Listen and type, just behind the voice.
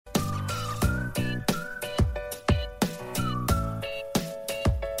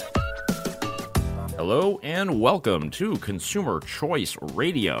Hello and welcome to Consumer Choice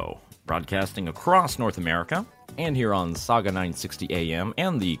Radio, broadcasting across North America and here on Saga 960 AM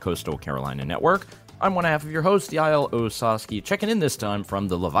and the Coastal Carolina Network. I'm one half of your host, Yael Osaski, checking in this time from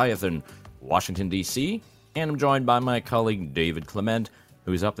the Leviathan, Washington, D.C., and I'm joined by my colleague David Clement,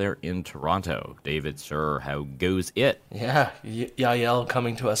 who's up there in Toronto. David, sir, how goes it? Yeah, Yael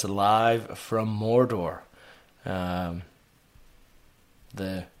coming to us live from Mordor.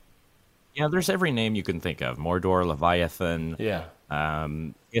 There's every name you can think of. Mordor, Leviathan,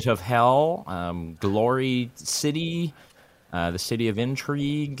 Pit of Hell, Glory City, the City of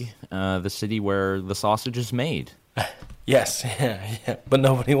Intrigue, the city where the sausage is made. Yes, yeah. But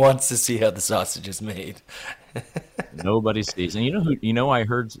nobody wants to see how the sausage is made. Nobody sees. And you know I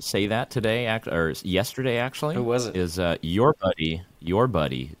heard say that today, or yesterday actually? Who was it? Is your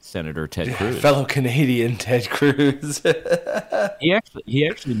buddy, Senator Ted Cruz. Fellow Canadian Ted Cruz. He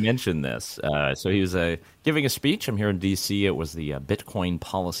actually mentioned this. So he was giving a speech. I'm here in D.C. It was the Bitcoin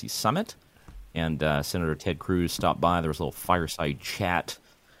Policy Summit. And Senator Ted Cruz stopped by. There was a little fireside chat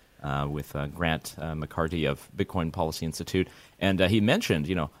with Grant McCarty of Bitcoin Policy Institute. And he mentioned,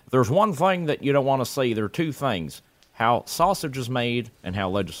 there's one thing that you don't want to see. There are two things: how sausage is made and how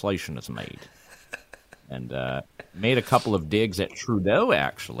legislation is made. And made a couple of digs at Trudeau,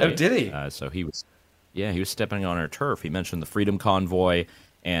 actually. Oh, did he? So he was stepping on our turf. He mentioned the Freedom Convoy,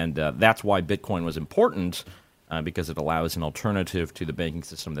 and that's why Bitcoin was important, because it allows an alternative to the banking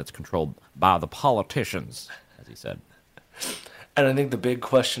system that's controlled by the politicians, as he said. And I think the big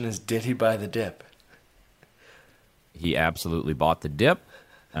question is, did he buy the dip? He absolutely bought the dip.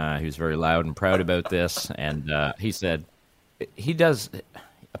 He was very loud and proud about this, and he said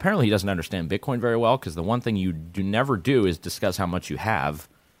apparently he doesn't understand Bitcoin very well, because the one thing you do never do is discuss how much you have.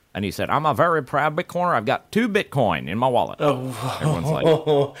 And he said, I'm a very proud Bitcoiner. I've got 2 Bitcoin in my wallet. Oh, everyone's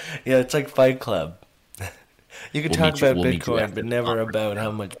like, yeah, it's like Fight Club. You can talk about Bitcoin, but never conference. about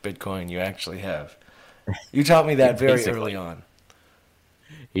how much Bitcoin you actually have. You taught me that very early on.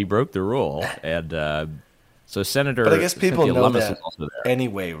 He broke the rule, and so Senator. But I guess people Cynthia know Lummis that is also there.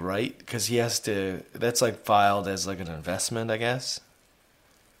 anyway, right? Because he has to. That's like filed as like an investment, I guess.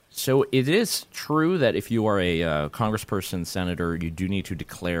 So it is true that if you are a congressperson, senator, you do need to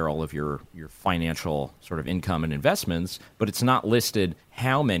declare all of your financial sort of income and investments, but it's not listed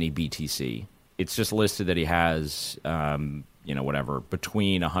how many BTC. It's just listed that he has, whatever,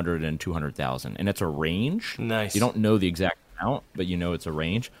 between 100 and 200,000, and it's a range. Nice. You don't know the exact amount, but you know it's a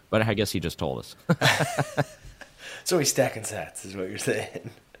range. But I guess he just told us. So he's stacking sats, is what you're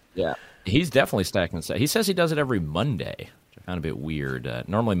saying. Yeah, he's definitely stacking sats. He says he does it every Monday, which I found a bit weird.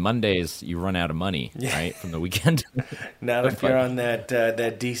 Normally Mondays you run out of money, right, from the weekend. Not if you're on that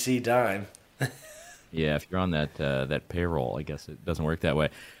DC dime. Yeah, if you're on that payroll, I guess it doesn't work that way.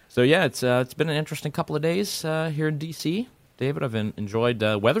 So yeah, it's been an interesting couple of days here in DC. David, I've enjoyed.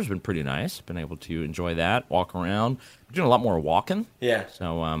 Weather's been pretty nice. Been able to enjoy that, walk around. Been doing a lot more walking. Yeah.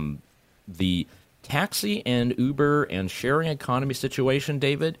 So the taxi and Uber and sharing economy situation,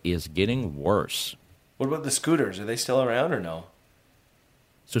 David, is getting worse. What about the scooters? Are they still around or no?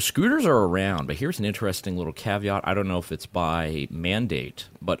 So scooters are around, but here's an interesting little caveat. I don't know if it's by mandate,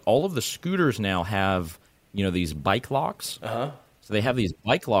 but all of the scooters now have, these bike locks. Uh-huh. So they have these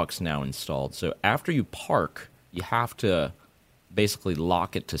bike locks now installed. So after you park, you have to basically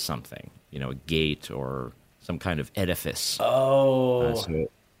lock it to something, a gate or some kind of edifice. Oh. So to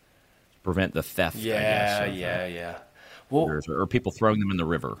prevent the theft, yeah, I guess. Yeah. Well, or people throwing them in the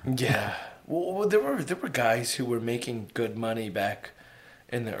river. Yeah. Well, there were guys who were making good money back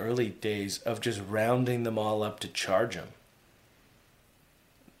in the early days of just rounding them all up to charge them.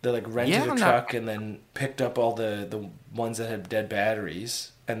 They rented a truck and then picked up all the ones that had dead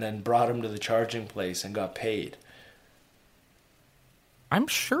batteries and then brought them to the charging place and got paid. I'm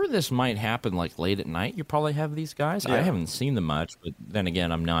sure this might happen late at night. You probably have these guys. Yeah. I haven't seen them much, but then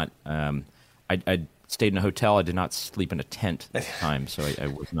again, I'm not. I stayed in a hotel. I did not sleep in a tent this time, so I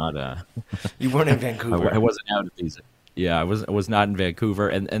was not. You weren't in Vancouver. I wasn't out at these. Yeah, I was not in Vancouver,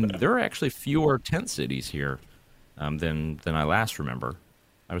 and there are actually fewer tent cities here than I last remember.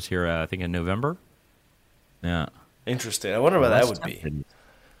 I was here, I think, in November. Yeah. Interesting. I wonder what that would be.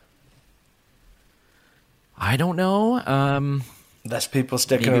 I don't know. Less people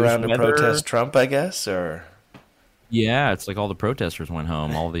sticking around to protest Trump, I guess, or... Yeah, it's like all the protesters went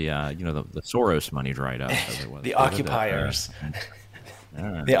home. All the, the Soros money dried up. The occupiers.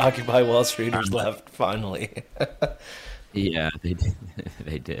 The Occupy Wall Streeters left, finally. Yeah, they did.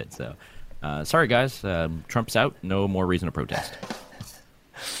 They did. So, sorry, guys. Trump's out. No more reason to protest.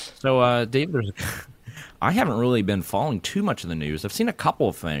 So, Dave, I haven't really been following too much of the news. I've seen a couple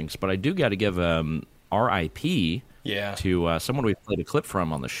of things, but I do got to give R.I.P. Yeah. to someone we played a clip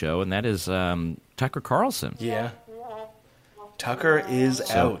from on the show, and that is Tucker Carlson. Yeah. Tucker is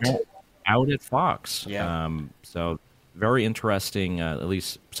out. Out at Fox. Yeah. So very interesting, at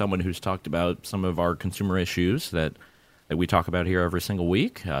least someone who's talked about some of our consumer issues that we talk about here every single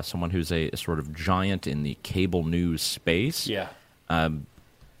week. Someone who's a sort of giant in the cable news space. Yeah.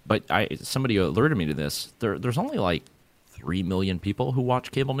 But somebody alerted me to this. There's only like 3 million people who watch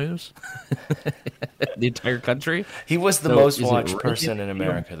cable news. The entire country. He was the most watched person in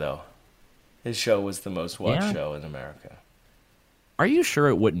America, though. His show was the most watched show in America. Are you sure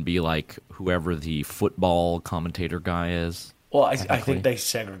it wouldn't be like whoever the football commentator guy is? Well, I think they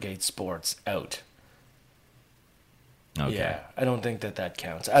segregate sports out. Okay. Yeah, I don't think that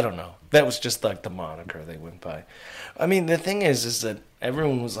counts. I don't know. That was just like the moniker they went by. I mean, the thing is that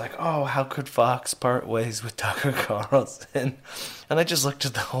everyone was like, oh, how could Fox part ways with Tucker Carlson? And I just looked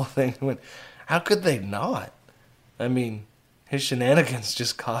at the whole thing and went, how could they not? I mean, his shenanigans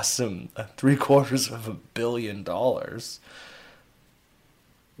just cost him $750 million.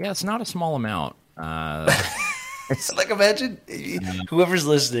 Yeah, it's not a small amount. It's like, imagine, whoever's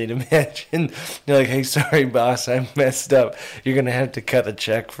listening, imagine, you're like, hey, sorry, boss, I messed up. You're going to have to cut the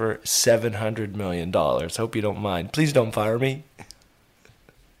check for $700 million. Hope you don't mind. Please don't fire me.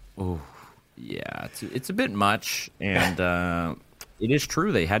 Oh, yeah, it's a bit much, and it is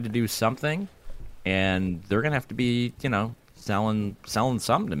true. They had to do something, and they're going to have to be, selling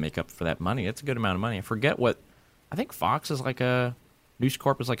something to make up for that money. It's a good amount of money. I forget I think Fox is like News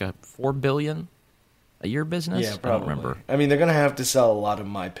Corp is like a $4 billion a year business? Yeah, probably. I don't remember. I mean, they're going to have to sell a lot of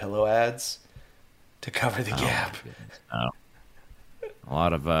MyPillow ads to cover the gap. Oh. A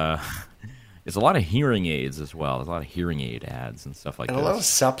lot of it's a lot of hearing aids as well. There's a lot of hearing aid ads and stuff like that. And a lot of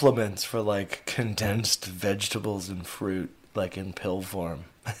supplements for like condensed vegetables and fruit, like in pill form.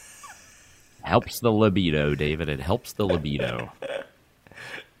 Helps the libido, David. It helps the libido.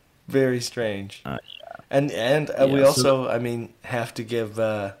 Very strange. Yeah. And we also, have to give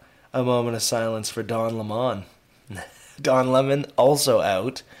a moment of silence for Don Lemon. Don Lemon also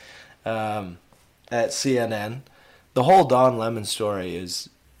out at CNN. The whole Don Lemon story is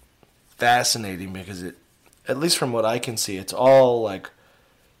fascinating because at least from what I can see, it's all like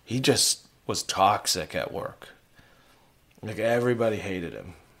he just was toxic at work. Like everybody hated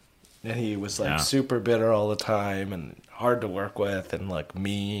him. And he was like super bitter all the time and hard to work with and like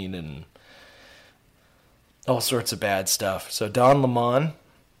mean and all sorts of bad stuff. So Don Lemon,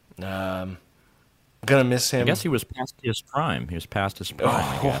 I'm gonna miss him. I guess he was past his prime. I guess.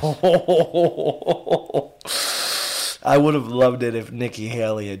 I would have loved it if Nikki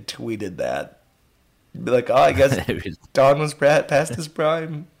Haley had tweeted that. Be like, oh, I guess Don was past his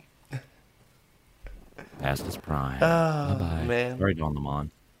prime. Past his prime. Oh, bye-bye. Man. Sorry, Don Lemon.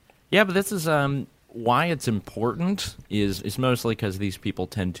 Yeah, but this is why it's important is mostly because these people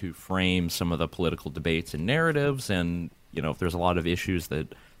tend to frame some of the political debates and narratives, and if there's a lot of issues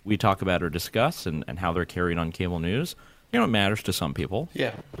that we talk about or discuss and how they're carried on cable news, it matters to some people.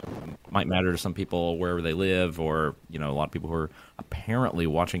 Yeah. Might matter to some people wherever they live, or a lot of people who are apparently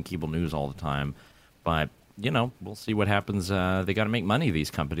watching cable news all the time. But we'll see what happens. They got to make money,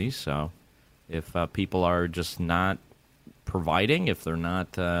 these companies. So if people are just not providing, if they're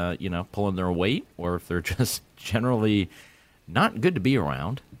not pulling their weight, or if they're just generally not good to be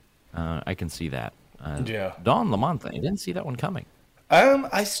around, I can see that. Don Lemon thing, I didn't see that one coming.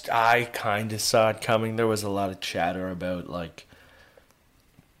 I kind of saw it coming. There was a lot of chatter about like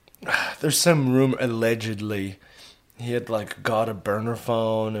there's some rumor allegedly he had like got a burner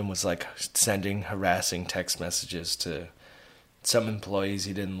phone and was like sending harassing text messages to some employees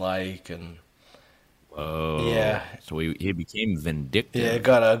he didn't like, and yeah. So he became vindictive. Yeah, it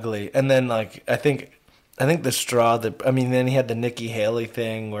got ugly. And then like I think the straw then he had the Nikki Haley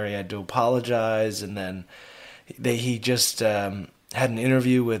thing where he had to apologize, and then he just had an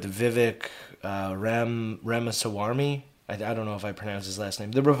interview with Vivek Ramaswamy. I don't know if I pronounced his last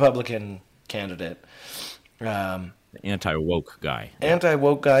name. The Republican candidate. Anti-woke guy.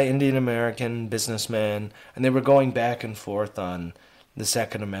 Anti-woke guy, Indian American businessman. And they were going back and forth on the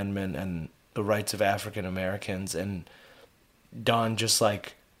Second Amendment and the rights of African Americans. And Don just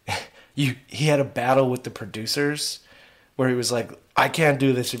like, he had a battle with the producers where he was like, I can't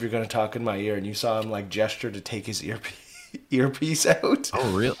do this if you're going to talk in my ear. And you saw him like gesture to take his earpiece out.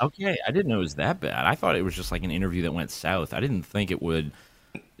 Oh, really? Okay, I didn't know it was that bad. I thought it was just like an interview that went south. I didn't think it would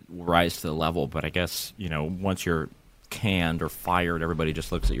rise to the level, but I guess, once you're canned or fired, everybody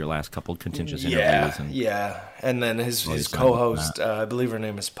just looks at your last couple contentious interviews. And then his co-host, I believe her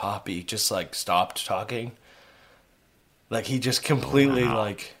name is Poppy, just like stopped talking. Like he just completely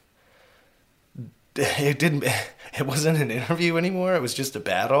like it didn't. It wasn't an interview anymore. It was just a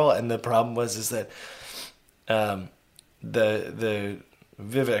battle, and the problem is that the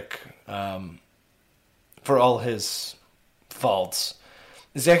Vivek, for all his faults,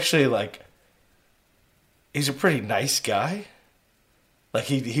 is actually like, he's a pretty nice guy. Like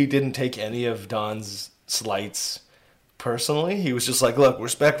he didn't take any of Don's slights personally. He was just like, look,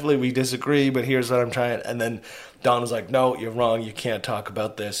 respectfully, we disagree, but here's what I'm trying. And then Don was like, no, you're wrong. You can't talk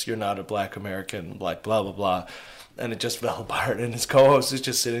about this. You're not a black American, like blah, blah, blah. And it just fell apart. And his co-host is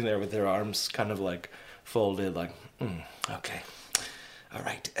just sitting there with their arms kind of like folded, like, okay, all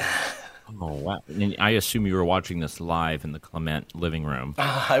right. Oh, wow. And I assume you were watching this live in the Clement living room.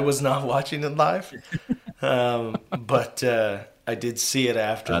 I was not watching it live, but I did see it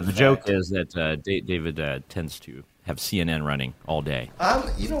after the joke is that David tends to have CNN running all day.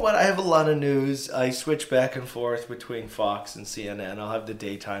 You know what? I have a lot of news. I switch back and forth between Fox and CNN. I'll have the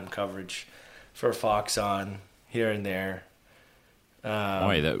daytime coverage for Fox on here and there.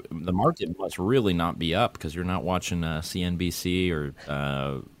 Boy, the market must really not be up because you're not watching CNBC or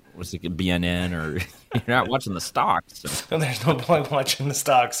what's it, BNN, or you're not watching the stocks. So. There's no point watching the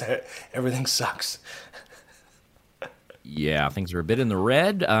stocks. Everything sucks. Yeah, things are a bit in the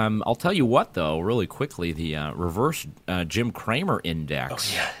red. I'll tell you what, though, really quickly, the reverse Jim Cramer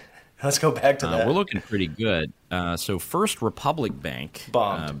index. Oh, yeah. Let's go back to that. We're looking pretty good. So First Republic Bank.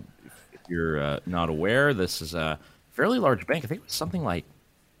 Bombed. If you're not aware, this is a fairly large bank. I think it was something like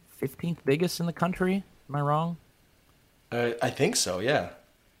 15th biggest in the country. Am I wrong? I think so, yeah.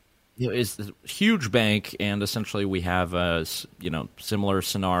 It's a huge bank, and essentially we have a similar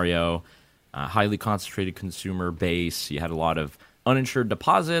scenario. Highly concentrated consumer base. You had a lot of uninsured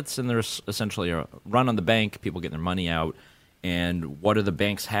deposits, and there's essentially a run on the bank, people getting their money out. And what do the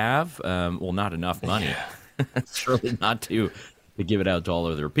banks have? Well, not enough money. Yeah. Surely not to give it out to all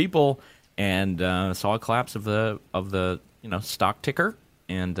of their people. And saw a collapse of the stock ticker.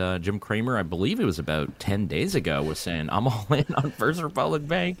 And Jim Cramer, I believe it was about 10 days ago, was saying, I'm all in on First Republic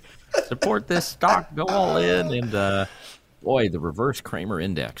Bank. Support this stock. Go all in. And boy, the reverse Cramer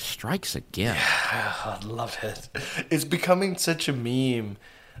index strikes again. Yeah, I love it. It's becoming such a meme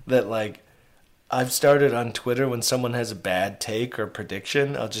that, like, I've started on Twitter when someone has a bad take or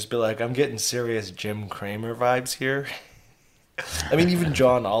prediction, I'll just be like, I'm getting serious Jim Cramer vibes here. I mean, even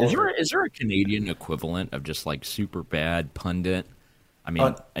John Oliver. Is there a Canadian equivalent of just, like, super bad pundit? I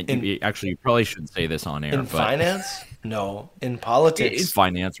mean, actually, you probably shouldn't say this on air. In finance? No. In politics? In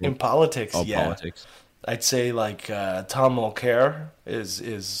finance. In politics, yeah. Politics. I'd say like Tom Mulcair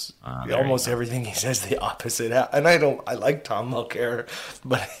is almost everything he says the opposite. And I like Tom Mulcair,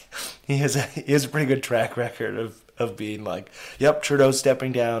 but he has a pretty good track record of being like, yep, Trudeau's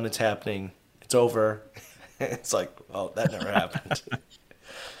stepping down, it's happening, it's over. It's like, oh, that never happened.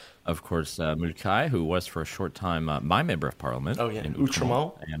 Of course, Mulcair, who was for a short time my member of parliament. Oh yeah, in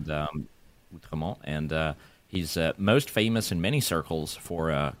Outremont. And he's most famous in many circles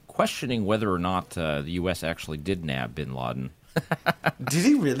for questioning whether or not the U.S. actually did nab bin Laden. Did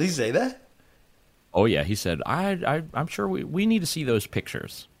he really say that? Oh, yeah. He said, I'm sure we need to see those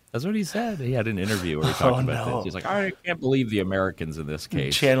pictures. That's what he said. He had an interview where he talked about this. He's like, I can't believe the Americans in this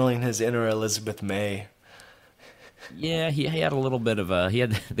case. Channeling his inner Elizabeth May. Yeah, he had a little bit of he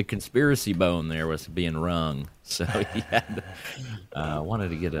had the conspiracy bone there was being rung. So he had wanted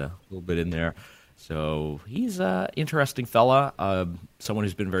to get a little bit in there. So he's an interesting fella, someone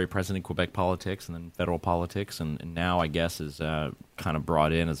who's been very present in Quebec politics and then federal politics, and now I guess is kind of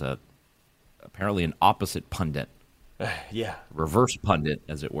brought in as apparently an opposite pundit. Yeah. Reverse pundit,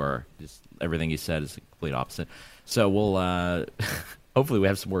 as it were. Just everything he said is the complete opposite. So we'll hopefully we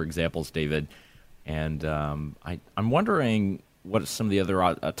have some more examples, David. And I'm wondering what some of the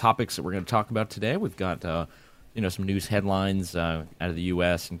other topics that we're going to talk about today. We've got some news headlines out of the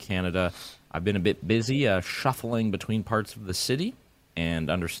U.S. and Canada. I've been a bit busy shuffling between parts of the city and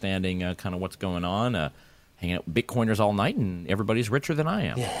understanding kind of what's going on, hanging out with Bitcoiners all night, and everybody's richer than I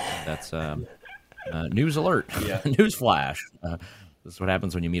am. Yeah. That's news alert, news flash. This is what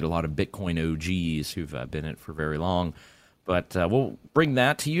happens when you meet a lot of Bitcoin OGs who've been in it for very long. But we'll bring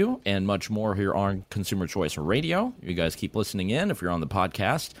that to you and much more here on Consumer Choice Radio. You guys keep listening in. If you're on the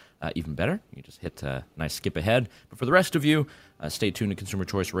podcast, even better. You just hit a nice skip ahead. But for the rest of you, stay tuned to Consumer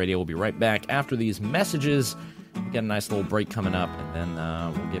Choice Radio. We'll be right back after these messages. We've got a nice little break coming up, and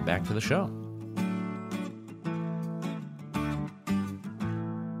then we'll get back to the show.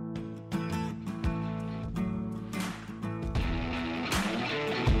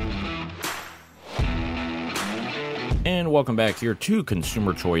 And welcome back here to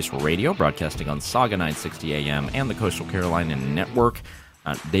Consumer Choice Radio, broadcasting on Saga 960 AM and the Coastal Carolina Network.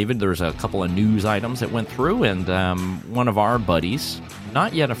 David, there's a couple of news items that went through, and one of our buddies,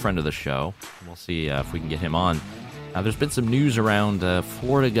 not yet a friend of the show, we'll see if we can get him on. There's been some news around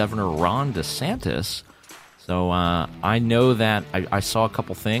Florida Governor Ron DeSantis. So I know that I saw a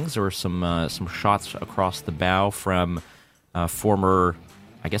couple things. There were some shots across the bow from former,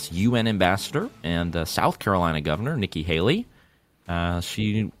 I guess, UN ambassador and South Carolina Governor Nikki Haley.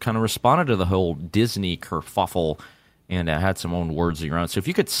 She kind of responded to the whole Disney kerfuffle and had some own words of your own. So if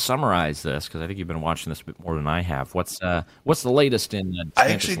you could summarize this, because I think you've been watching this a bit more than I have, what's the latest in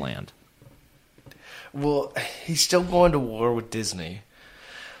DeSantis land? Well, he's still going to war with Disney,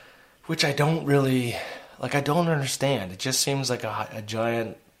 which I don't really, I don't understand. It just seems like a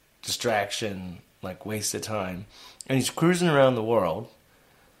giant distraction, waste of time. And he's cruising around the world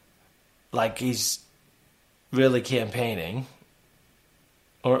like he's really campaigning.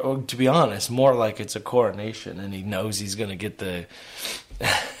 Or to be honest, more like it's a coronation and he knows he's going to get the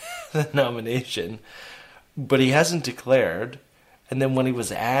nomination. But he hasn't declared. And then when he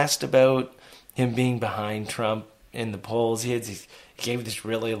was asked about him being behind Trump in the polls, he gave this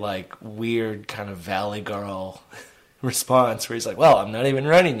really weird kind of Valley Girl response where he's like, well, I'm not even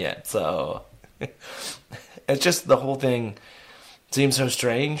running yet. So it's just the whole thing seems so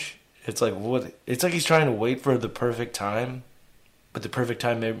strange. It's like what? It's like he's trying to wait for the perfect time. But the perfect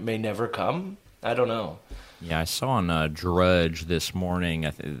time may never come? I don't know. Yeah, I saw on Drudge this morning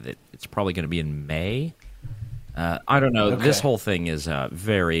that it's probably going to be in May. I don't know. Okay. This whole thing is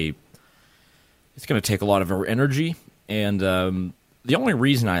very... It's going to take a lot of our energy. And the only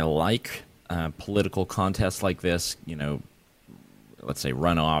reason I like political contests like this, let's say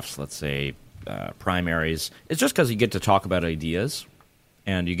runoffs, let's say primaries, it's just because you get to talk about ideas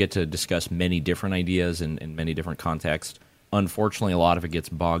and you get to discuss many different ideas in many different contexts. Unfortunately, a lot of it gets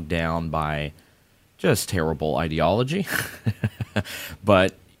bogged down by just terrible ideology.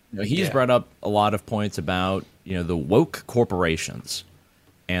 But he's brought up a lot of points about the woke corporations.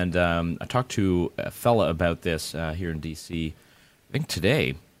 And I talked to a fella about this here in D.C., I think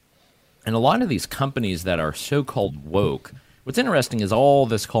today. And a lot of these companies that are so-called woke, what's interesting is all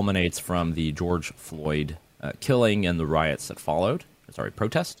this culminates from the George Floyd killing and the riots that followed.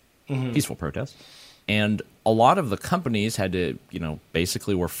 Protest. Mm-hmm. Peaceful protest. And a lot of the companies had to,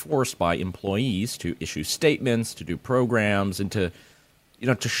 basically were forced by employees to issue statements, to do programs, and to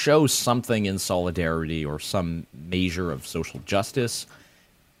show something in solidarity or some measure of social justice.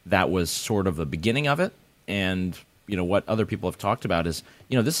 That was sort of the beginning of it. And, what other people have talked about is,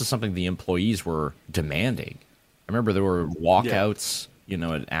 this is something the employees were demanding. I remember there were walkouts,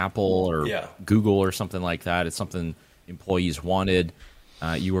 at Apple or Google or something like that. It's something employees wanted.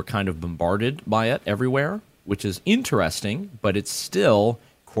 You were kind of bombarded by it everywhere, which is interesting, but it's still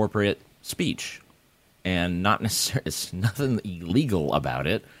corporate speech. And not necessarily, it's nothing illegal about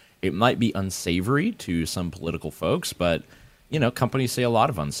it. It might be unsavory to some political folks, but, companies say a lot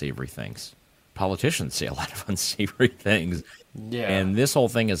of unsavory things. Politicians say a lot of unsavory things. Yeah. And this whole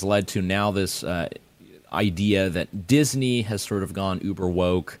thing has led to now this idea that Disney has sort of gone uber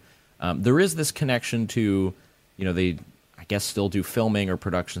woke. There is this connection to, they... I guess still do filming or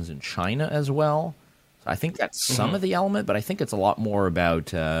productions in China as well. So I think that's some of the element, but I think it's a lot more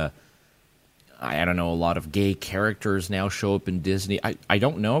about, I don't know, a lot of gay characters now show up in Disney. I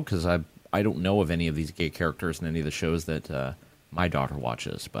don't know because I don't know of any of these gay characters in any of the shows that my daughter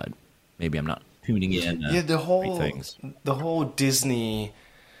watches, but maybe I'm not tuning in. The whole Disney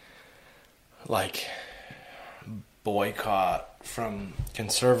boycott from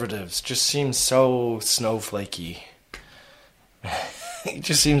conservatives just seems so snowflakey. It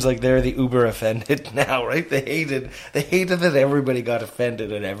just seems like they're the uber offended now, right? They hated that everybody got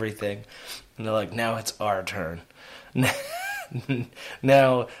offended at everything. And they're like, now it's our turn.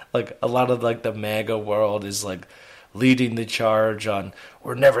 Now, a lot of, the MAGA world is, leading the charge on,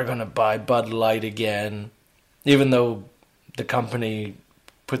 we're never going to buy Bud Light again. Even though the company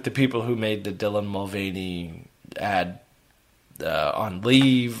put the people who made the Dylan Mulvaney ad on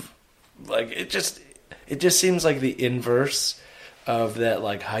leave. It just seems like the inverse of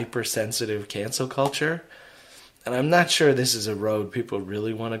that hypersensitive cancel culture. And I'm not sure this is a road people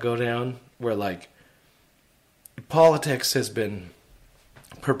really want to go down, where politics has been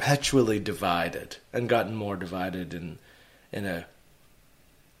perpetually divided and gotten more divided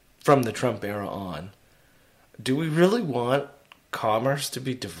from the Trump era on. Do we really want commerce to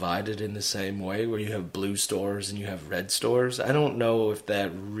be divided in the same way, where you have blue stores and you have red stores? I don't know if that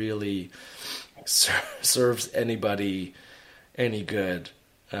really serves anybody any good.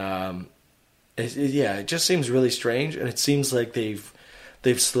 It just seems really strange, and it seems like they've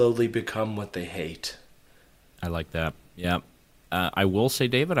slowly become what they hate. I like that. Yeah. I will say,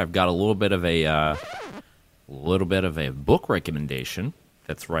 David, I've got a little bit of a book recommendation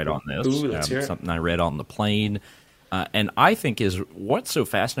that's right on this. Ooh, let's hear it. Something I read on the plane. And I think is what's so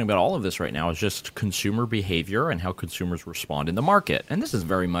fascinating about all of this right now is just consumer behavior and how consumers respond in the market. And this is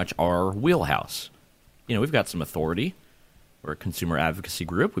very much our wheelhouse. We've got some authority. We're a consumer advocacy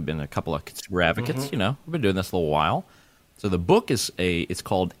group. We've been a couple of consumer advocates. Mm-hmm. We've been doing this a little while. So the book it's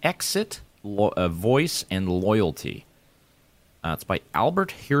called Exit, Voice and Loyalty. It's by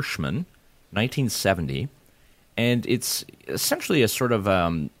Albert Hirschman, 1970. And it's essentially a sort of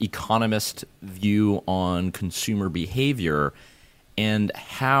economist view on consumer behavior and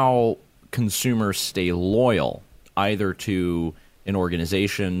how consumers stay loyal either to an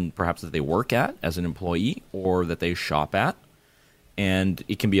organization perhaps that they work at as an employee or that they shop at. And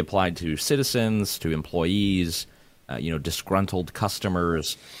it can be applied to citizens, to employees, disgruntled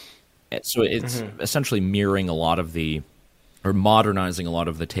customers. So it's essentially mirroring modernizing a lot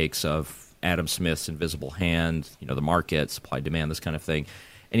of the takes of Adam Smith's Invisible Hand, the market, supply, demand, this kind of thing.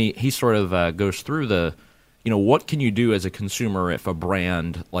 And he sort of goes through what can you do as a consumer if a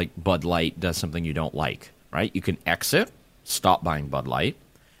brand like Bud Light does something you don't like, right? You can exit, stop buying Bud Light.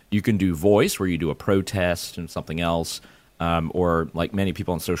 You can do voice, where you do a protest and something else. Or like many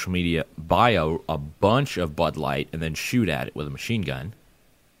people on social media, buy a bunch of Bud Light and then shoot at it with a machine gun.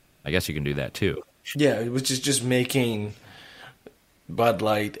 I guess you can do that too. Yeah, which is just making Bud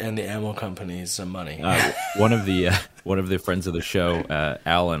Light and the ammo companies some money. One of the friends of the show,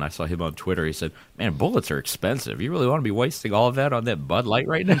 Alan, I saw him on Twitter. He said, "Man, bullets are expensive. You really want to be wasting all of that on that Bud Light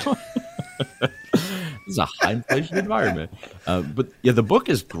right now?" This is a high inflation environment. But yeah, the book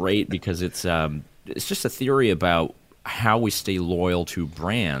is great because it's just a theory about how we stay loyal to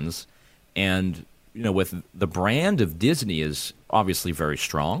brands. And with the brand of Disney is obviously very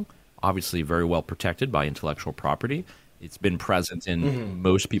strong, obviously very well protected by intellectual property. It's been present in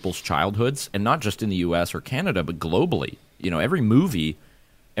most people's childhoods, and not just in the U.S. or Canada, but globally. Every movie,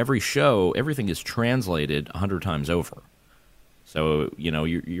 every show, everything is translated 100 times over. So,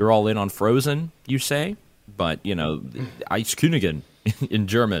 you're all in on Frozen, you say, but, Ice Königin in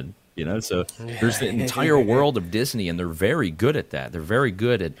German, so there's the entire world of Disney, and they're very good at that. They're very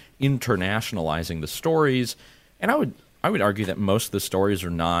good at internationalizing the stories, and I would argue that most of the stories are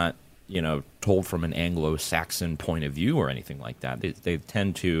not, told from an Anglo-Saxon point of view or anything like that. They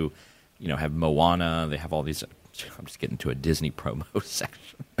tend to, have Moana. They have all these. I'm just getting to a Disney promo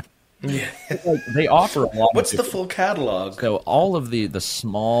section. Yeah, they offer a lot. What's the full catalog? So all of the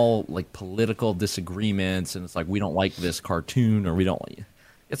small political disagreements, and it's like we don't like this cartoon or we don't.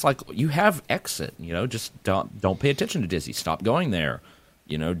 It's like you have Exit. Just don't pay attention to Disney. Stop going there.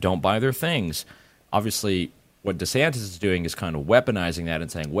 Don't buy their things. Obviously, what DeSantis is doing is kind of weaponizing that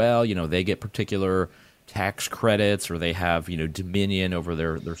and saying, well, they get particular tax credits or they have, dominion over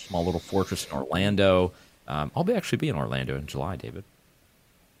their small little fortress in Orlando. I'll actually be in Orlando in July, David.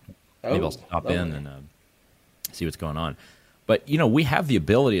 Maybe I'll stop in and see what's going on. But, we have the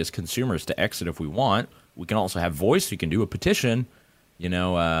ability as consumers to exit if we want. We can also have voice. We can do a petition,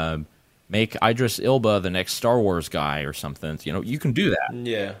 make Idris Elba the next Star Wars guy or something. You can do that.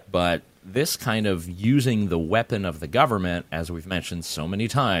 Yeah. But this kind of using the weapon of the government, as we've mentioned so many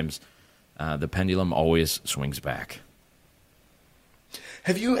times, the pendulum always swings back.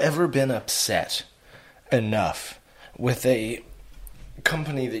 Have you ever been upset enough with a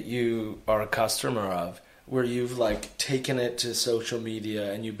company that you are a customer of where you've taken it to social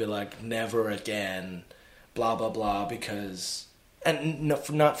media and you'd be like, never again, blah, blah, blah, because... And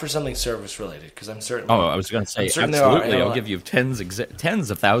not for something service related, because I'm certain. Oh, I was going to say absolutely. I'll give you tens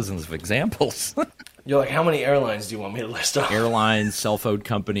of thousands of examples. You're like, how many airlines do you want me to list off? Airlines, cell phone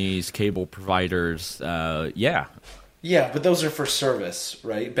companies, cable providers. Yeah. Yeah, but those are for service,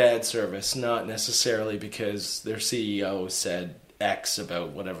 right? Bad service, not necessarily because their CEO said X about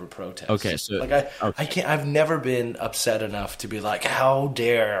whatever protest. Okay, so I can't. I've never been upset enough to be like, how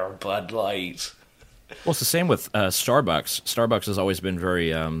dare Bud Light. Well, it's the same with Starbucks. Starbucks has always been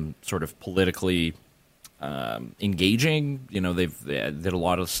very sort of politically engaging. They did a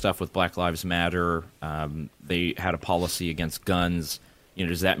lot of stuff with Black Lives Matter. They had a policy against guns.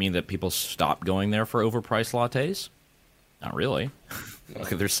 Does that mean that people stop going there for overpriced lattes? Not really.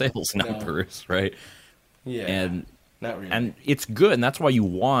 Look at their sales numbers, right? Yeah, and not really. And it's good, and that's why you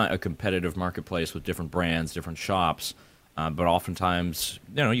want a competitive marketplace with different brands, different shops. But oftentimes,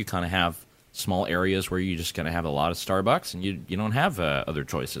 you kind of have small areas where you just going to have a lot of Starbucks and you don't have other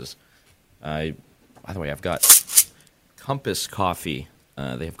choices. By the way, I've got Compass Coffee.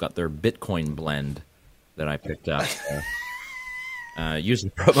 They've got their Bitcoin blend that I picked up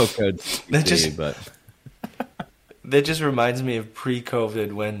using promo code CC, but that just reminds me of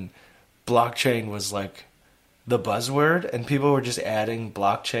pre-COVID when blockchain was like the buzzword, and people were just adding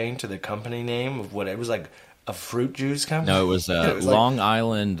blockchain to the company name of what it was, like a fruit juice company. No, it was, it was Long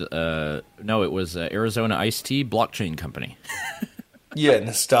Island. No, it was Arizona Iced Tea Blockchain Company. Yeah, and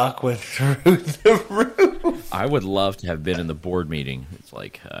the stock went through the roof. I would love to have been in the board meeting. It's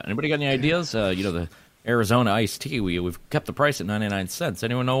like, anybody got any ideas? The Arizona Iced Tea, we've kept the price at 99 cents.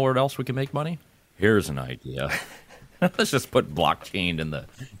 Anyone know where else we can make money? Here's an idea. Let's just put blockchain in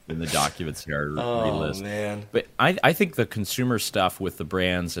the documents here. Oh, man. But I think the consumer stuff with the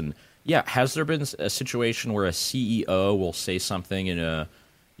brands, and yeah, has there been a situation where a CEO will say something in a,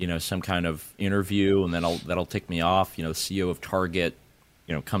 some kind of interview, and then that'll tick me off? The CEO of Target,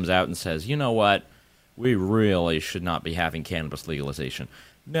 comes out and says, you know what, we really should not be having cannabis legalization.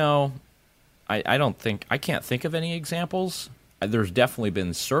 No, I don't think, I can't think of any examples. There's definitely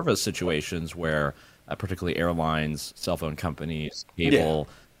been service situations where, particularly airlines, cell phone companies, cable,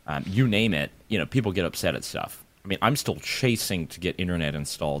 you name it, people get upset at stuff. I mean, I'm still chasing to get internet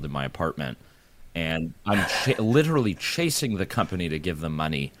installed in my apartment, and I'm literally chasing the company to give them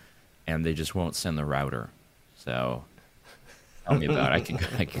money, and they just won't send the router. So tell me about it.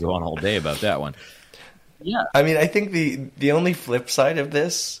 I can go on all day about that one. Yeah. I mean, I think the only flip side of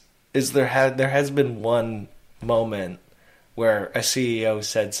this is there has been one moment where a CEO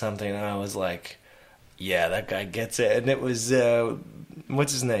said something, and I was like, yeah, that guy gets it. And it was,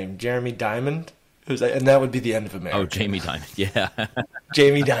 what's his name? Jeremy Diamond? And that would be the end of America. Oh, Jamie Diamond, yeah.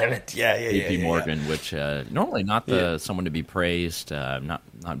 Jamie Diamond, yeah. EP Morgan, which normally not someone to be praised,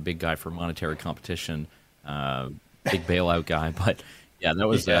 not big guy for monetary competition, big bailout guy, but yeah, that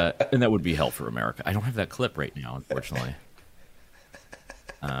was, and that would be hell for America. I don't have that clip right now, unfortunately.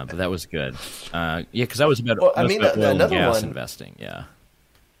 But that was good. Because that was about, oil and gas investing, yeah.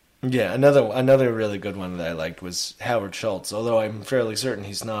 Yeah, another really good one that I liked was Howard Schultz, although I'm fairly certain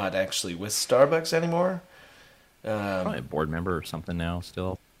he's not actually with Starbucks anymore. Probably a board member or something now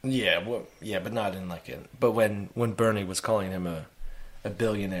still. Yeah, but not in like it. But when Bernie was calling him a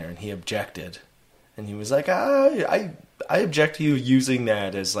billionaire and he objected, and he was like, I object to you using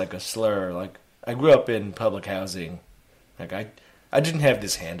that as like a slur. Like, I grew up in public housing. Like, I didn't have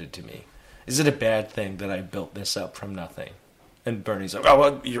this handed to me. Is it a bad thing that I built this up from nothing? And Bernie's like, oh,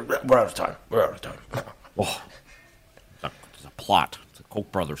 well, we're out of time. We're out of time. Oh, it's a plot. It's a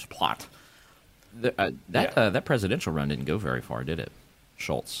Koch brothers plot. That presidential run didn't go very far, did it,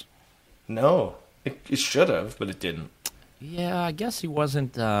 Schultz? No. It should have, but it didn't. Yeah, I guess he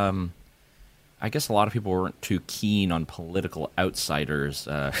wasn't... I guess a lot of people weren't too keen on political outsiders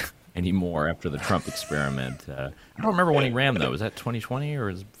anymore after the Trump experiment. I don't remember when he ran, though. Was that 2020 or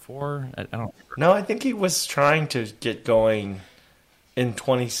was it before? I don't remember. No, I think he was trying to get going in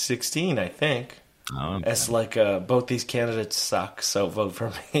 2016, I think. Oh, okay. As like, both these candidates suck, so vote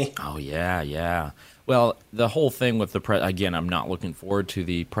for me. Oh, yeah. Well, the whole thing with again, I'm not looking forward to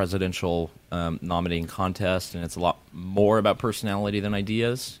the presidential nominating contest, and it's a lot more about personality than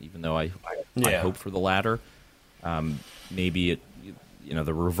ideas, even though I hope for the latter. Maybe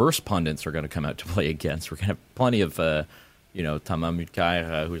the reverse pundits are going to come out to play against. We're going to have plenty of, Tamam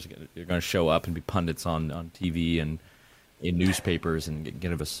Yudkai, who's going to show up and be pundits on TV and in newspapers and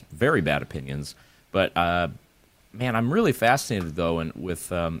give us very bad opinions. But, man, I'm really fascinated, though, with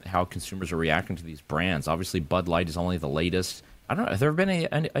how consumers are reacting to these brands. Obviously, Bud Light is only the latest. I don't know. Have there been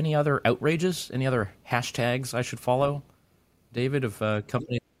any other outrages, any other hashtags I should follow, David, of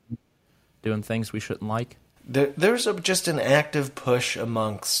companies doing things we shouldn't like? There's just an active push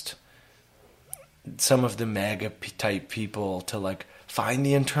amongst some of the MAGA-type people to, like, find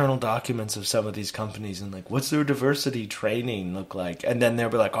the internal documents of some of these companies and, like, what's their diversity training look like? And then they'll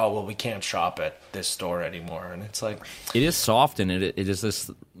be like, oh, well, we can't shop at this store anymore. And it's like... It is soft, and it is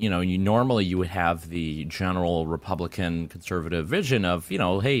this, normally you would have the general Republican conservative vision of,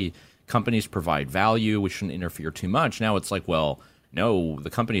 hey, companies provide value, we shouldn't interfere too much. Now it's like, well, no, the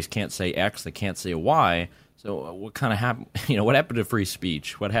companies can't say X, they can't say Y. So what kind of happened? What happened to free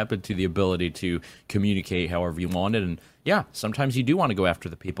speech? What happened to the ability to communicate however you wanted? And yeah, sometimes you do want to go after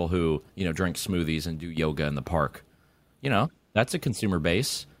the people who drink smoothies and do yoga in the park. That's a consumer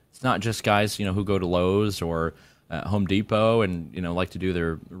base. It's not just guys who go to Lowe's or Home Depot and like to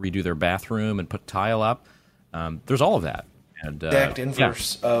redo their bathroom and put tile up. There's all of that. And the exact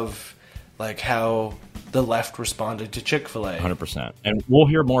inverse of like how the left responded to Chick-fil-A. 100%. And we'll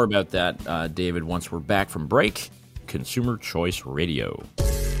hear more about that, David, once we're back from break. Consumer Choice Radio.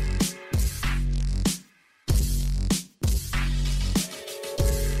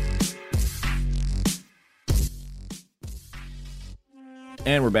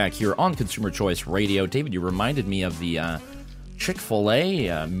 And we're back here on Consumer Choice Radio. David, you reminded me of the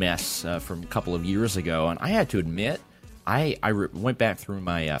Chick-fil-A mess from a couple of years ago, and I had to admit, I went back through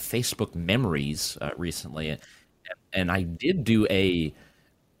my Facebook memories recently, and I did do a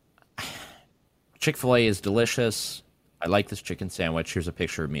Chick-fil-A is delicious. I like this chicken sandwich. Here's a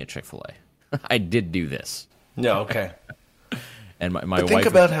picture of me at Chick-fil-A. I did do this. Yeah, okay. And my but wife think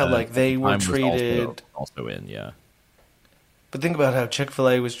about how like they were treated. Also in, yeah. But think about how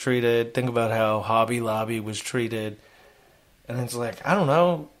Chick-fil-A was treated. Think about how Hobby Lobby was treated. And it's like, I don't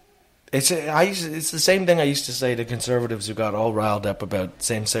know. It's the same thing I used to say to conservatives who got all riled up about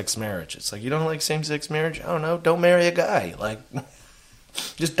same-sex marriage. It's like, you don't like same-sex marriage? I don't know. Don't marry a guy. Like,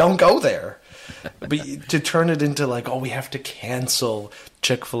 just don't go there. But to turn it into like, oh, we have to cancel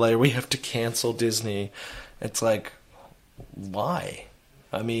Chick-fil-A. We have to cancel Disney. It's like, why?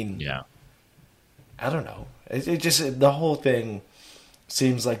 I mean, yeah. I don't know. It just, the whole thing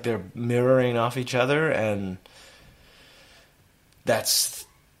seems like they're mirroring off each other, and that's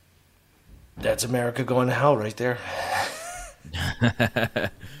America going to hell right there.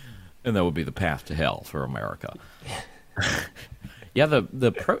 And that would be the path to hell for America. Yeah,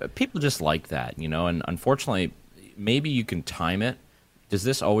 people just like that, you know, and unfortunately, maybe you can time it. Does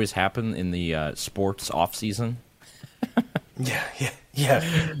this always happen in the sports off season?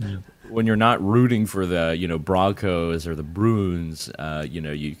 Yeah. When you're not rooting for the, you know, Broncos or the Bruins, you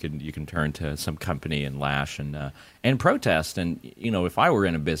know, you can turn to some company and lash and protest. And you know, if I were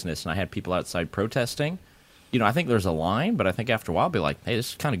in a business and I had people outside protesting, you know, I think there's a line, but I think after a while, I'll be like, hey,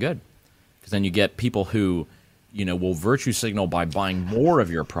 this is kind of good, because then you get people who, you know, will virtue signal by buying more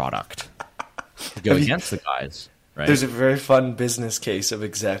of your product to go against the guys. Right? There's a very fun business case of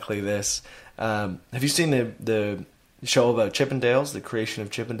exactly this. Have you seen the show about Chippendales, the creation of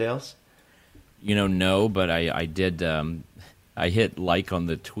Chippendales? You know, no, but I did. I hit like on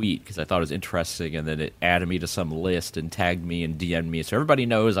the tweet because I thought it was interesting, and then it added me to some list and tagged me and DM'd me, so everybody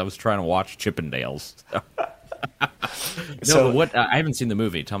knows I was trying to watch Chippendales. So what? I haven't seen the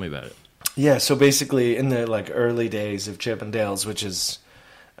movie. Tell me about it. Yeah, so basically, in the like early days of Chippendales, which is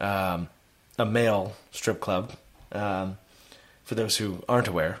a male strip club, for those who aren't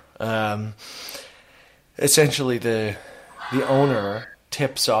aware, essentially the owner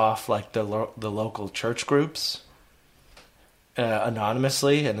tips off like the local church groups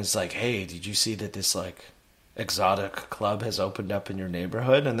anonymously, and is like, hey, did you see that this like exotic club has opened up in your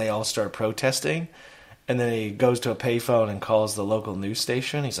neighborhood? And they all start protesting, and then he goes to a payphone and calls the local news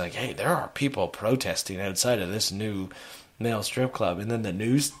station. He's like, hey, there are people protesting outside of this new male strip club. And then the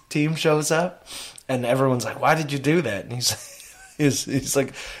news team shows up, and everyone's like, why did you do that? And he's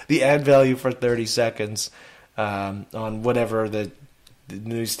like, the ad value for 30 seconds on whatever the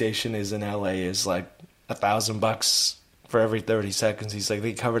news station is in LA is like $1,000 for every 30 seconds. He's like,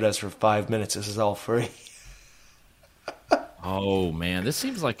 they covered us for 5 minutes. This is all free. Oh man, this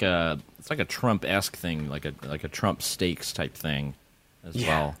seems like it's like a Trump-esque thing, like a Trump stakes type thing as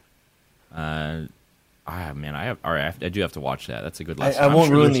well. Man, I do have to watch that. That's a good lesson. I won't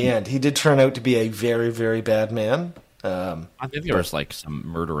ruin the end. He did turn out to be a very, very bad man. I think there was like some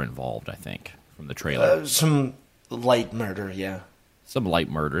murder involved, I think, from the trailer. Some light murder, yeah. Some light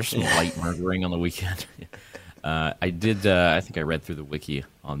murder, some light murdering on the weekend. I did. I think I read through the wiki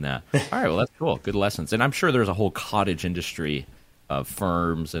on that. All right, well, that's cool. Good lessons, and I'm sure there's a whole cottage industry of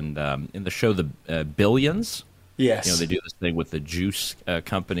firms. And in the show, the Billions, yes, you know, they do this thing with the juice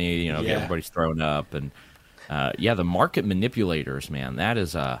company. You know, everybody's thrown up, and the market manipulators. Man,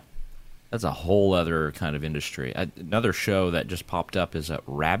 that's a whole other kind of industry. Another show that just popped up is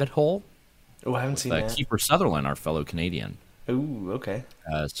Rabbit Hole. Oh, I haven't seen that. Kiefer Sutherland, our fellow Canadian. Ooh, okay.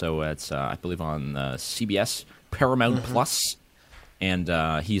 So it's, I believe, on CBS Paramount Plus,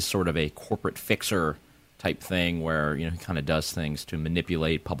 and he's sort of a corporate fixer type thing where, you know, he kind of does things to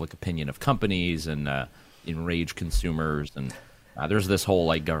manipulate public opinion of companies and enrage consumers. And there's this whole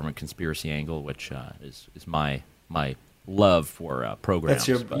like government conspiracy angle, which is my love for programs.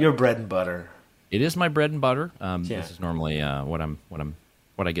 That's your bread and butter. It is my bread and butter. This is normally what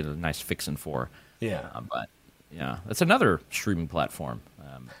I get a nice fixin' for. Yeah, but. Yeah, that's another streaming platform.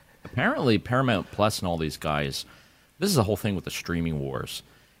 Apparently, Paramount Plus and all these guys, this is the whole thing with the streaming wars.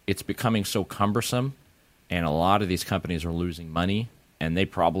 It's becoming so cumbersome, and a lot of these companies are losing money, and they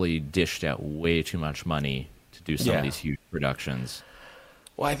probably dished out way too much money to do some of these huge productions.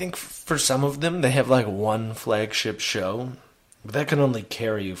 Well, I think for some of them, they have like one flagship show, but that can only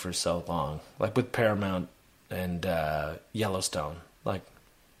carry you for so long. Like with Paramount and Yellowstone. Like,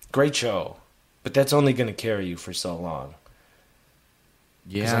 great show. But that's only going to carry you for so long.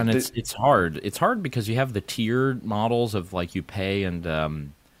 Yeah, and it's hard. It's hard because you have the tiered models of like you pay,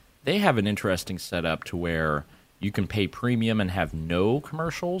 and they have an interesting setup to where you can pay premium and have no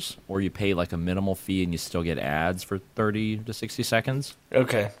commercials, or you pay like a minimal fee and you still get ads for 30 to 60 seconds.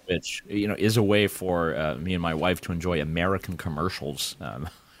 Okay. Which, is a way for me and my wife to enjoy American commercials. A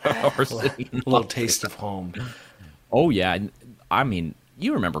little taste of home. Oh, yeah. I mean,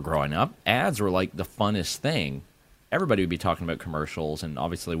 you remember growing up, ads were like the funnest thing. Everybody would be talking about commercials, and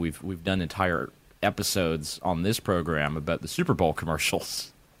obviously we've done entire episodes on this program about the Super Bowl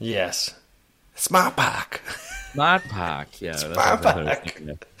commercials. Yes. Smart Pack. Smart Pack, yeah. Smart Pack.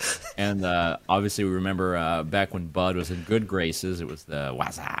 And obviously we remember back when Bud was in good graces, it was the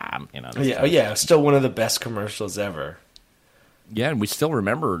Wazam, Yeah, still one of the best commercials ever. Yeah, and we still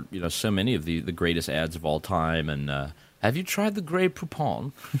remember, so many of the greatest ads of all time. And have you tried the Grey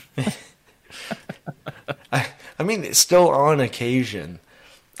Poupon? I mean, still on occasion,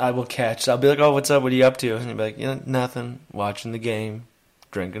 I'll be like, oh, what's up? What are you up to? And you'll be like, nothing. Watching the game,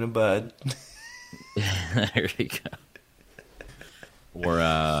 drinking a Bud. There you go. Or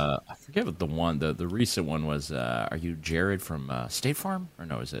I forget what the recent one was. Are you Jared from State Farm? Or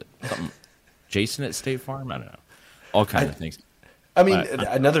no, is it something Jason at State Farm? I don't know. All kinds of things. I mean,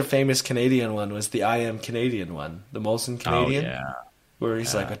 another famous Canadian one was the I Am Canadian one, the Molson Canadian. Oh, yeah. Where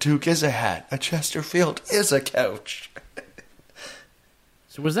he's like, a toque is a hat, a Chesterfield is a couch.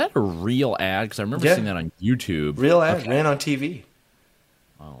 So was that a real ad? Because I remember seeing that on YouTube. Real ad, ran on TV.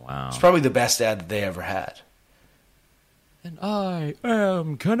 Oh, wow. It's probably the best ad that they ever had. And I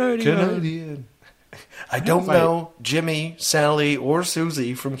am Canadian. I don't know Jimmy, Sally, or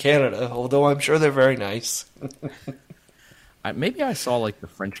Susie from Canada, although I'm sure they're very nice. Maybe I saw like the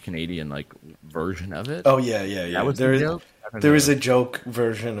French Canadian version of it. Oh yeah. That was the joke? There is a joke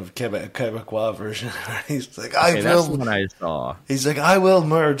version of Quebecois version. He's like, that's the one I saw. He's like, I will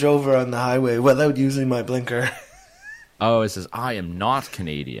merge over on the highway without using my blinker. Oh, it says, I am not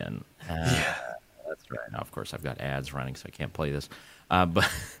Canadian. Yeah. That's right. Now, of course, I've got ads running, so I can't play this. But,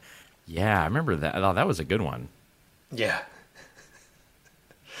 yeah, I remember that. Oh, that was a good one. Yeah.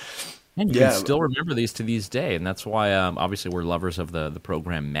 And you can still remember these to this day, and that's why, obviously, we're lovers of the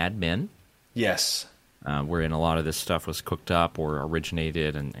program Mad Men. Yes. Wherein a lot of this stuff was cooked up or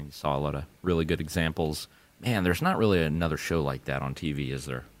originated, and you saw a lot of really good examples. Man, there's not really another show like that on TV, is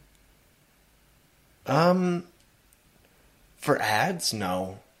there? For ads,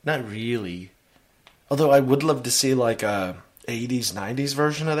 no. Not really. Although I would love to see like a 80s, 90s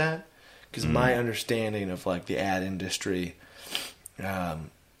version of that. Because my understanding of like the ad industry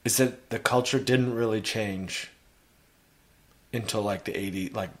is that the culture didn't really change until like the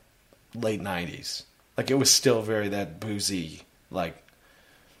 80s, like late 90s. Like it was still very that boozy like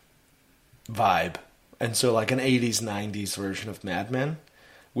vibe. And so like an 80s, 90s version of Mad Men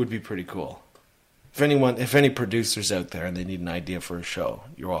would be pretty cool. If any producers out there and they need an idea for a show,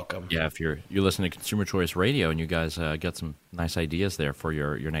 you're welcome. Yeah, if you're listening to Consumer Choice Radio and you guys got some nice ideas there for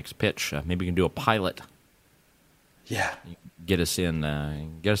your next pitch, maybe you can do a pilot. Yeah, get us in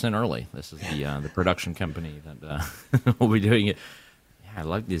early. This is the production company that will be doing it. Yeah, I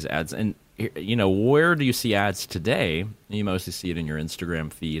like these ads, and where do you see ads today? You mostly see it in your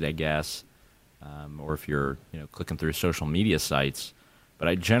Instagram feed, I guess, or if you're clicking through social media sites. But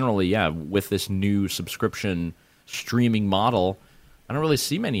I generally, with this new subscription streaming model, I don't really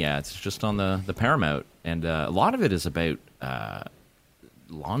see many ads. It's just on the Paramount. And a lot of it is about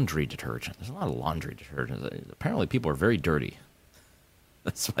laundry detergent. There's a lot of laundry detergent. Apparently people are very dirty.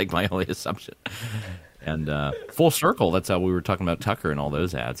 That's like my only assumption. And full circle, that's how we were talking about Tucker and all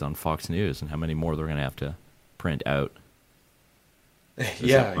those ads on Fox News and how many more they're going to have to print out.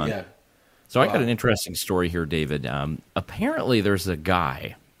 Yeah. So I got an interesting story here, David. Apparently there's a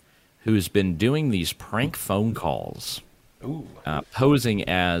guy who's been doing these prank phone calls, posing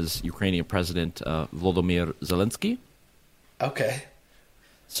as Ukrainian President Volodymyr Zelensky. Okay.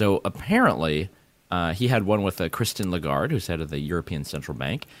 So apparently he had one with Christine Lagarde, who's head of the European Central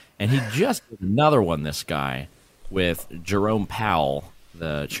Bank, and he just did another one, this guy, with Jerome Powell,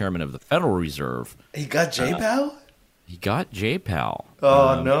 the chairman of the Federal Reserve. He got J-Powell? He got J-Powell.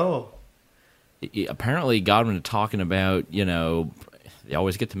 Oh, no. He apparently got him to talking about, they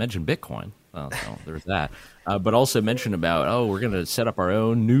always get to mention Bitcoin. Well, so there's that. But also mention about, we're going to set up our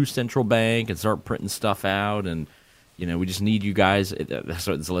own new central bank and start printing stuff out. And, we just need you guys. That's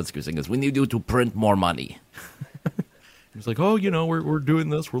what Zelensky was saying, is we need you to print more money. He's like, we're doing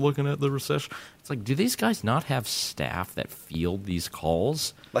this. We're looking at the recession. It's like, do these guys not have staff that field these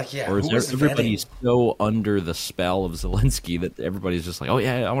calls? Like, yeah, or is everybody so under the spell of Zelensky that everybody's just like, oh,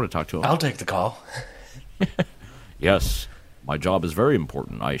 yeah, I want to talk to him. I'll take the call. Yes. My job is very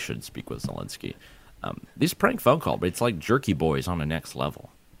important. I should speak with Zelensky. These prank phone calls, it's like Jerky Boys on the next level.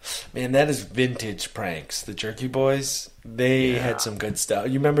 Man, that is vintage pranks. The Jerky Boys, they had some good stuff.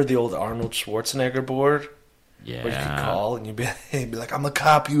 You remember the old Arnold Schwarzenegger board? Yeah. Where you could call and you'd be like, I'm a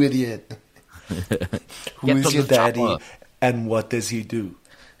cop, you idiot. Who Get is to your the daddy chopper. and what does he do?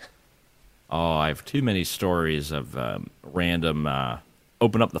 Oh, I have too many stories of random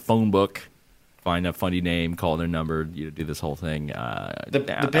open up the phone book, find a funny name, call their number, do this whole thing.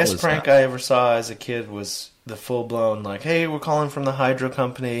 The best prank I ever saw as a kid was the full-blown, like, hey, we're calling from the hydro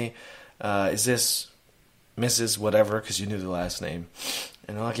company. Is this Mrs. whatever? Because you knew the last name.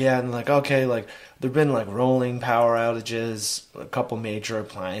 And they're like, yeah. And like, okay, like, there have been, like, rolling power outages. A couple major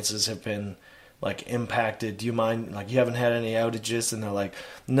appliances have been, like, impacted. Do you mind, like, you haven't had any outages? And they're like,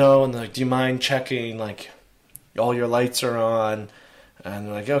 no. And they're like, do you mind checking, like, all your lights are on? And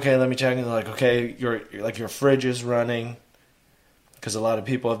they're like, okay, let me check. And they're like, okay, your fridge is running. Because a lot of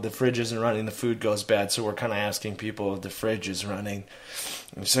people, if the fridge isn't running, the food goes bad. So we're kind of asking people if the fridge is running.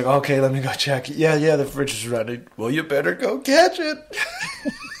 And she's like, okay, let me go check. Yeah, the fridge is running. Well, you better go catch it.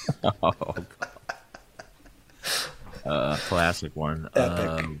 Oh, classic one.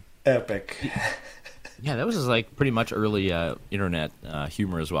 Epic. Yeah, that was like pretty much early internet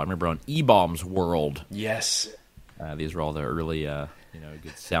humor as well. I remember on E-Bomb's World. Yes. These were all the early, good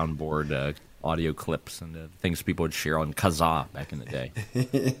soundboard audio clips and things people would share on Kazaa back in the day.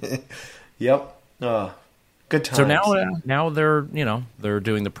 Yep. Good times. So now they're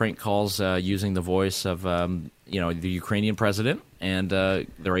doing the prank calls using the voice of the Ukrainian president, and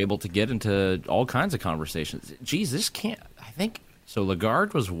they're able to get into all kinds of conversations. Geez, this can't. I think so.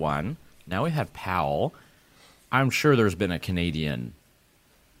 Lagarde was one. Now we have Powell. I'm sure there's been a Canadian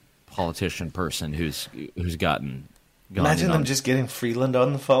politician person who's gone. Imagine them just getting Freeland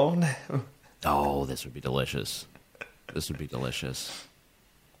on the phone. Oh, this would be delicious.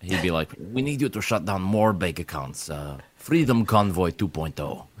 He'd be like, we need you to shut down more bank accounts. Freedom Convoy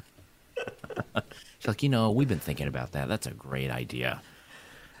 2.0. She's like, we've been thinking about that. That's a great idea.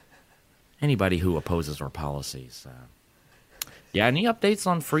 Anybody who opposes our policies. Any updates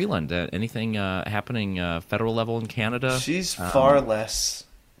on Freeland? Anything happening federal level in Canada? She's far less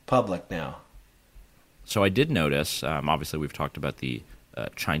public now. So I did notice, obviously we've talked about the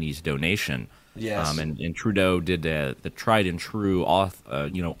Chinese donation. Yes. And Trudeau did the tried and true,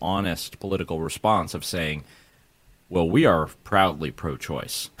 honest political response of saying, well, we are proudly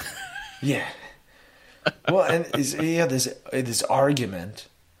pro-choice. Yeah. Well, and this argument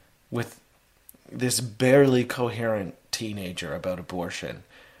with this barely coherent teenager about abortion.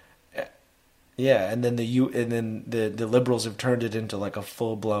 Yeah, and then the Liberals have turned it into like a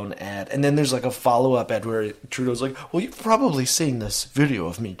full-blown ad. And then there's like a follow-up ad where Trudeau's like, well, you've probably seen this video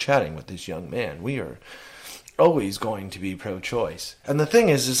of me chatting with this young man. We are always going to be pro-choice. And the thing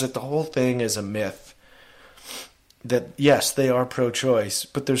is that the whole thing is a myth. That, yes, they are pro-choice,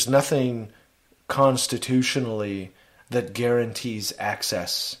 but there's nothing constitutionally that guarantees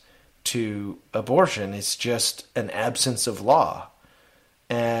access to abortion. It's just an absence of law.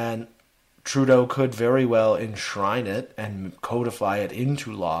 And Trudeau could very well enshrine it and codify it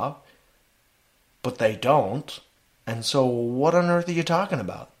into law, but they don't. And so what on earth are you talking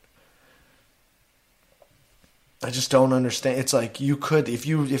about? I just don't understand. It's like you could,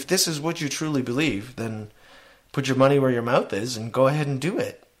 if this is what you truly believe, then put your money where your mouth is and go ahead and do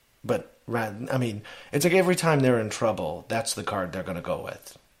it. But, it's like every time they're in trouble, that's the card they're going to go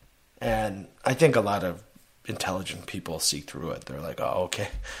with. And I think a lot of intelligent people see through it. They're like, oh, okay,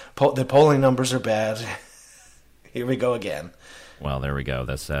 the polling numbers are bad. Here we go again. Well, there we go.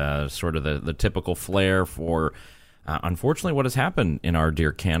 That's sort of the typical flair for, unfortunately, what has happened in our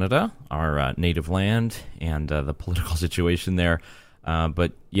dear Canada, our native land, and the political situation there.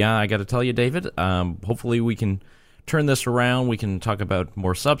 But, yeah, I got to tell you, David, hopefully we can turn this around. We can talk about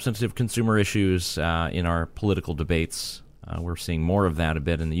more substantive consumer issues in our political debates. We're seeing more of that a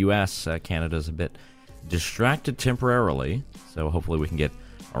bit in the U.S. Canada's a bit distracted temporarily, so hopefully we can get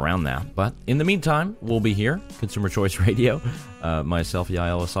around that. But in the meantime, we'll be here, Consumer Choice Radio. Myself,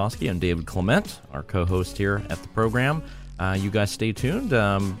 Yael Osowski, and David Clement, our co-host here at the program. You guys stay tuned.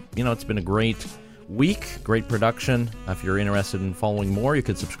 It's been a great week, great production. If you're interested in following more, you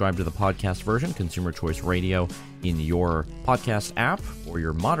could subscribe to the podcast version, Consumer Choice Radio, in your podcast app or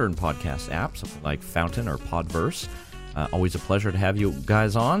your modern podcast app, something like Fountain or Podverse. Always a pleasure to have you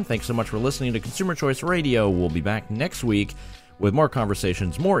guys on. Thanks so much for listening to Consumer Choice Radio. We'll be back next week with more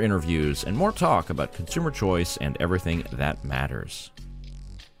conversations, more interviews, and more talk about consumer choice and everything that matters.